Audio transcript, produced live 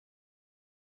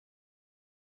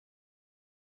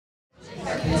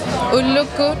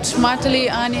Ulukut Maatli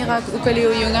anirak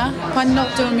ukaliu yunga pannok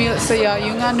tumil saya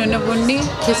yunga nunabunni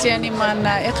kisiani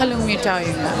manna ekalumita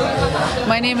yunga.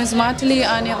 My name is Maatli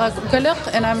anirak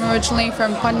Okalik and I'm originally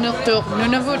from Pannok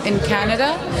Nunavut in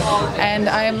Canada, and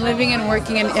I am living and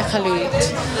working in Iqaluit.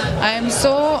 I am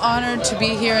so honored to be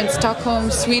here in Stockholm,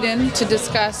 Sweden to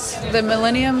discuss the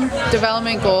Millennium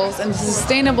Development Goals and the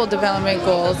Sustainable Development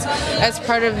Goals as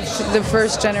part of the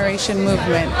First Generation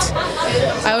movement.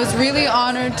 I was really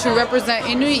honored to represent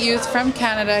Inuit youth from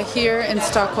Canada here in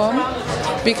Stockholm,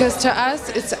 because to us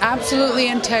it's absolutely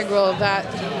integral that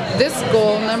this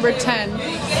goal, number 10,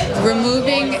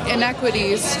 removing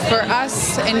inequities for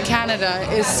us in Canada,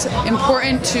 is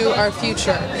important to our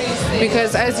future.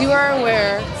 Because as you are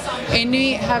aware,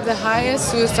 Inuit have the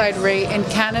highest suicide rate in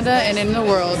Canada and in the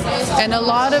world, and a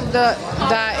lot of that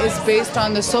is based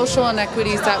on the social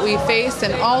inequities that we face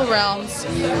in all realms,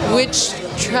 which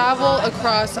travel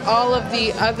across all of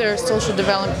the other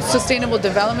sustainable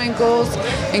development goals,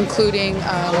 including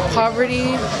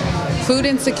poverty, food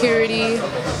insecurity,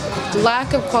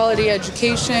 lack of quality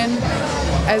education,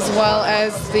 as well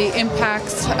as the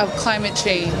impacts of climate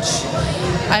change.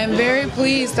 I am very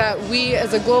pleased that we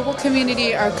as a global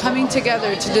community are coming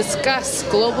together to discuss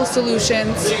global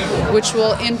solutions which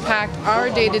will impact our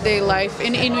day-to-day life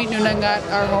in Inuit Nunangat,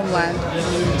 our homeland.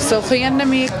 So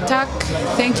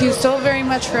thank you so very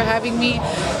much for having me,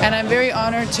 and I'm very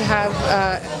honored to have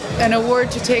an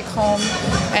award to take home,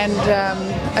 and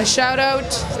a shout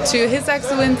out to His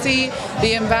Excellency,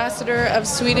 the Ambassador of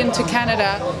Sweden to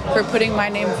Canada, for putting my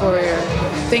name forward.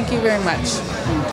 Thank you very much.